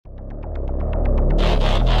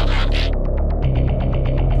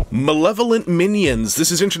Malevolent Minions,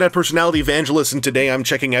 this is internet personality Vangelus, and today I'm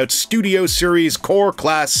checking out Studio Series Core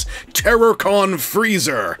Class Terrorcon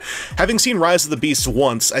Freezer. Having seen Rise of the Beasts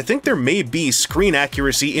once, I think there may be screen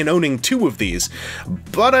accuracy in owning two of these,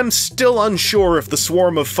 but I'm still unsure if the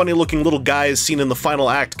swarm of funny-looking little guys seen in the final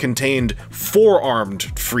act contained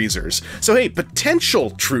four-armed freezers. So hey, potential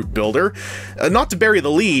troop builder. Not to bury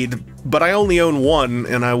the lead, but I only own one,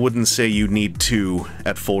 and I wouldn't say you need two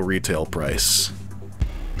at full retail price.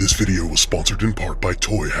 This video was sponsored in part by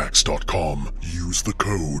ToyHacks.com. Use the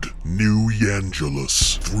code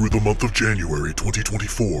NEWYANGELUS through the month of January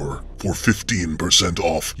 2024 for 15%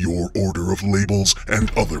 off your order of labels and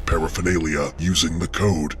other paraphernalia. Using the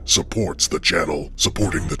code supports the channel.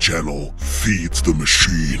 Supporting the channel feeds the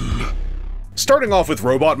machine. Starting off with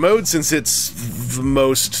robot mode, since it's the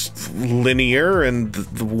most linear and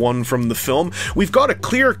the one from the film, we've got a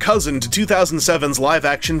clear cousin to 2007's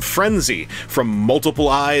live-action Frenzy, from multiple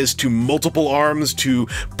eyes to multiple arms to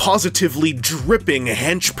positively dripping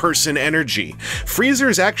hench-person energy.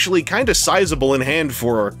 Freezer's actually kinda sizable in hand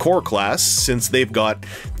for a core class, since they've got,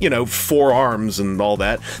 you know, 4 arms and all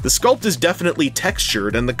that. The sculpt is definitely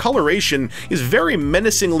textured, and the coloration is very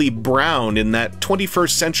menacingly brown in that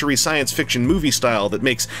 21st century science fiction movie style that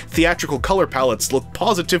makes theatrical color palettes look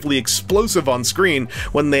positively explosive on screen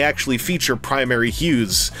when they actually feature primary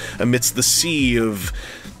hues amidst the sea of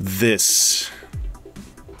this.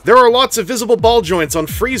 There are lots of visible ball joints on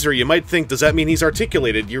Freezer. You might think, does that mean he's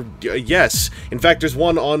articulated? Yes. In fact, there's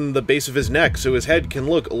one on the base of his neck, so his head can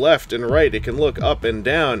look left and right, it can look up and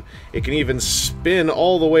down, it can even spin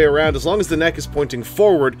all the way around as long as the neck is pointing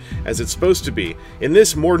forward as it's supposed to be. In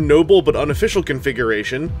this more noble but unofficial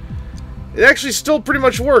configuration, it actually still pretty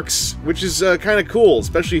much works, which is kind of cool,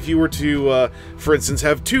 especially if you were to, for instance,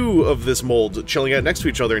 have two of this mold chilling out next to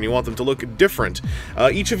each other and you want them to look different.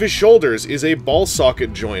 Each of his shoulders is a ball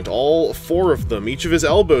socket joint, all 4 of them. Each of his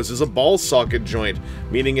elbows is a ball socket joint,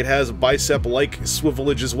 meaning it has bicep-like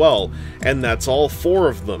swivelage as well, and that's all 4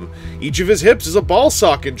 of them. Each of his hips is a ball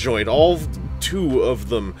socket joint, all 2 of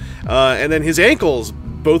them. And then his ankles,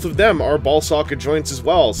 both of them are ball socket joints as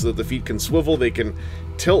well, so that the feet can swivel, they can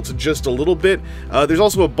tilt just a little bit. There's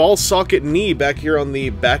also a ball socket knee back here on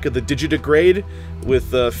the back of the digitigrade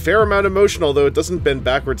with a fair amount of motion, although it doesn't bend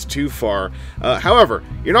backwards too far. However,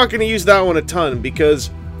 you're not going to use that one a ton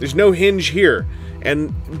because there's no hinge here.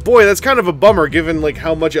 And boy, that's kind of a bummer given like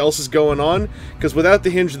how much else is going on, because without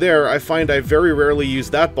the hinge there, I find I very rarely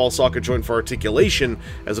use that ball socket joint for articulation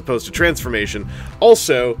as opposed to transformation.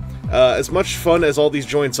 Also, as much fun as all these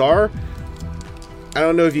joints are, I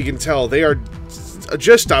don't know if you can tell, they are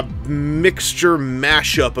just a mixture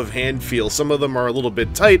mashup of hand feel. Some of them are a little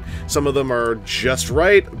bit tight, some of them are just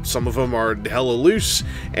right, some of them are hella loose,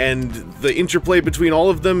 and the interplay between all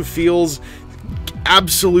of them feels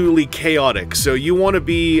absolutely chaotic. So you want to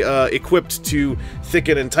be equipped to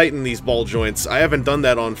thicken and tighten these ball joints. I haven't done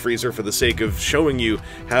that on Freezer for the sake of showing you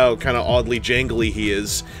how kind of oddly jangly he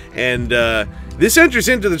is, and this enters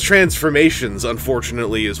into the transformations,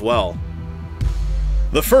 unfortunately, as well.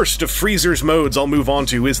 The first of Freezer's modes I'll move on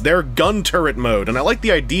to is their gun turret mode, and I like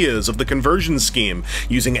the ideas of the conversion scheme.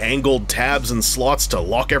 Using angled tabs and slots to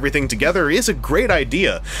lock everything together is a great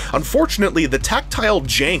idea. Unfortunately, the tactile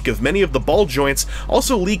jank of many of the ball joints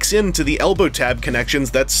also leaks into the elbow tab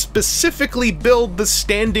connections that specifically build the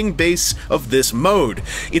standing base of this mode.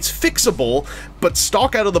 It's fixable, but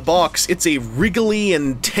stock out of the box, it's a wriggly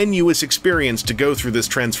and tenuous experience to go through this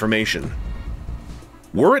transformation.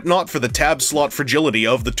 Were it not for the tab slot fragility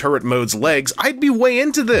of the turret mode's legs, I'd be way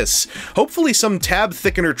into this. Hopefully some tab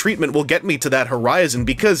thickener treatment will get me to that horizon,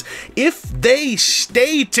 because if they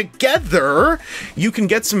stay together, you can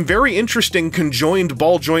get some very interesting conjoined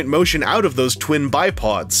ball joint motion out of those twin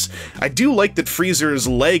bipods. I do like that Freezer's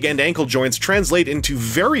leg and ankle joints translate into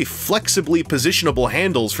very flexibly positionable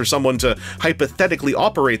handles for someone to hypothetically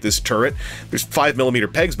operate this turret. There's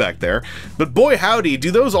 5mm pegs back there, but boy howdy,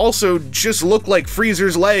 do those also just look like Freezer's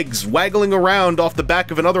legs waggling around off the back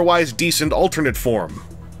of an otherwise decent alternate form.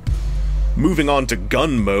 Moving on to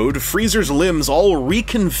gun mode, Freezer's limbs all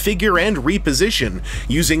reconfigure and reposition,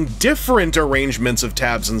 using different arrangements of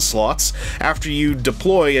tabs and slots after you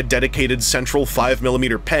deploy a dedicated central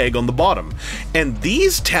 5mm peg on the bottom. And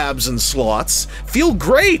these tabs and slots feel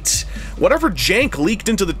great! Whatever jank leaked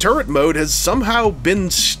into the turret mode has somehow been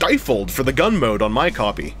stifled for the gun mode on my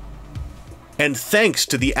copy. And thanks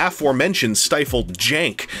to the aforementioned stifled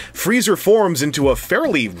jank, Freezer forms into a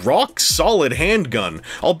fairly rock-solid handgun,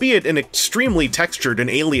 albeit an extremely textured and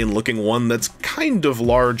alien-looking one that's kind of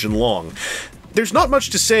large and long. There's not much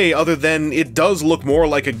to say other than it does look more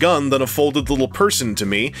like a gun than a folded little person to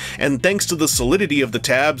me, and thanks to the solidity of the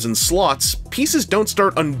tabs and slots, pieces don't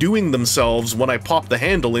start undoing themselves when I pop the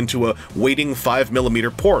handle into a waiting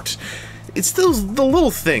 5mm port. It's the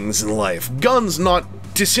little things in life. Guns not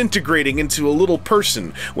disintegrating into a little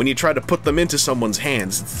person when you try to put them into someone's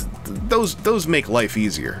hands. Those make life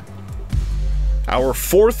easier. Our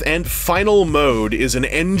fourth and final mode is an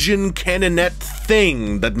engine cannonette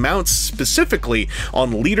thing that mounts specifically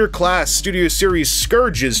on Leader Class Studio Series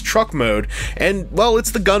Scourge's truck mode, and, well,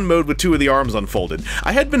 it's the gun mode with 2 of the arms unfolded.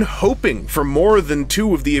 I had been hoping for more than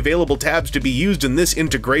 2 of the available tabs to be used in this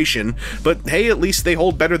integration, but hey, at least they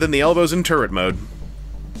hold better than the elbows in turret mode.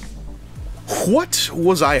 What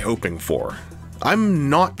was I hoping for? I'm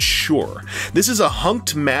not sure. This is a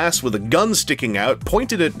hunked mass with a gun sticking out,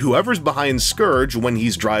 pointed at whoever's behind Scourge when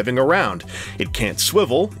he's driving around. It can't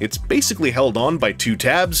swivel, it's basically held on by 2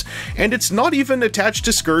 tabs, and it's not even attached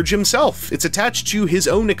to Scourge himself. It's attached to his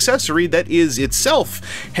own accessory that is itself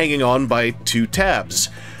hanging on by 2 tabs.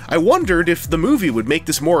 I wondered if the movie would make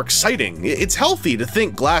this more exciting. It's healthy to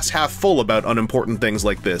think glass half full about unimportant things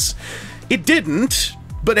like this. It didn't,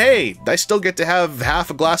 but hey, I still get to have half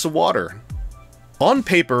a glass of water. On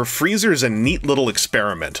paper, Freezer's a neat little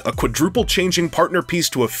experiment, a quadruple-changing partner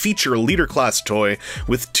piece to a feature leader-class toy,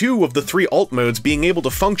 with 2 of the 3 alt modes being able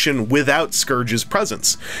to function without Scourge's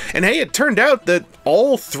presence. And hey, it turned out that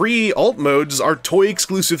all 3 alt modes are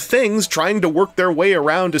toy-exclusive things trying to work their way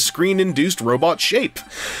around a screen-induced robot shape.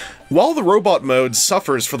 While the robot mode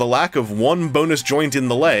suffers for the lack of 1 bonus joint in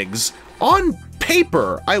the legs, on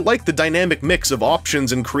paper, I like the dynamic mix of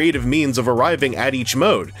options and creative means of arriving at each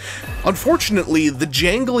mode. Unfortunately, the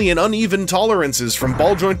jangly and uneven tolerances from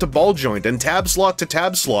ball joint to ball joint and tab slot to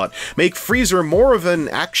tab slot make Freezer more of an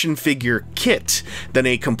action figure kit than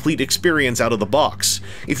a complete experience out of the box.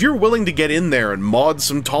 If you're willing to get in there and mod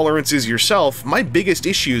some tolerances yourself, my biggest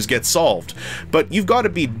issues get solved. But you've got to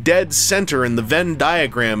be dead center in the Venn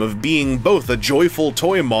diagram of being both a joyful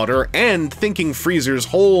toy modder and thinking Freezer's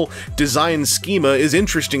whole design schema is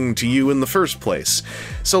interesting to you in the first place.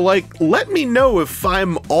 So, like, let me know if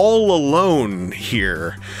I'm all alone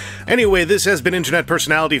here. Anyway, this has been Internet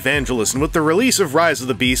Personality Vangelus, and with the release of Rise of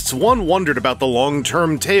the Beasts, one wondered about the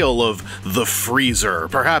long-term tale of the Freezer.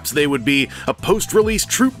 Perhaps they would be a post-release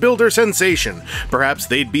troop builder sensation. Perhaps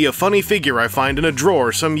they'd be a funny figure I find in a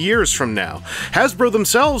drawer some years from now. Hasbro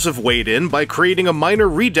themselves have weighed in by creating a minor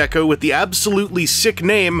redeco with the absolutely sick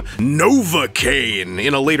name Novocaine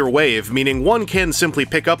in a later wave, meaning one can simply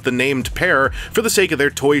pick up the named pair for the sake of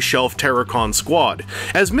their toy shelf Terrorcon squad.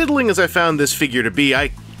 As middling as I found this figure to be,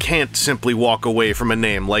 I can't simply walk away from a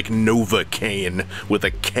name like Novocaine with a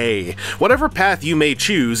K. Whatever path you may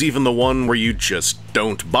choose, even the one where you just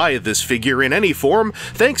don't buy this figure in any form,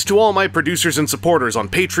 thanks to all my producers and supporters on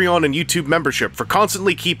Patreon and YouTube membership for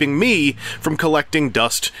constantly keeping me from collecting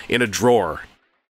dust in a drawer.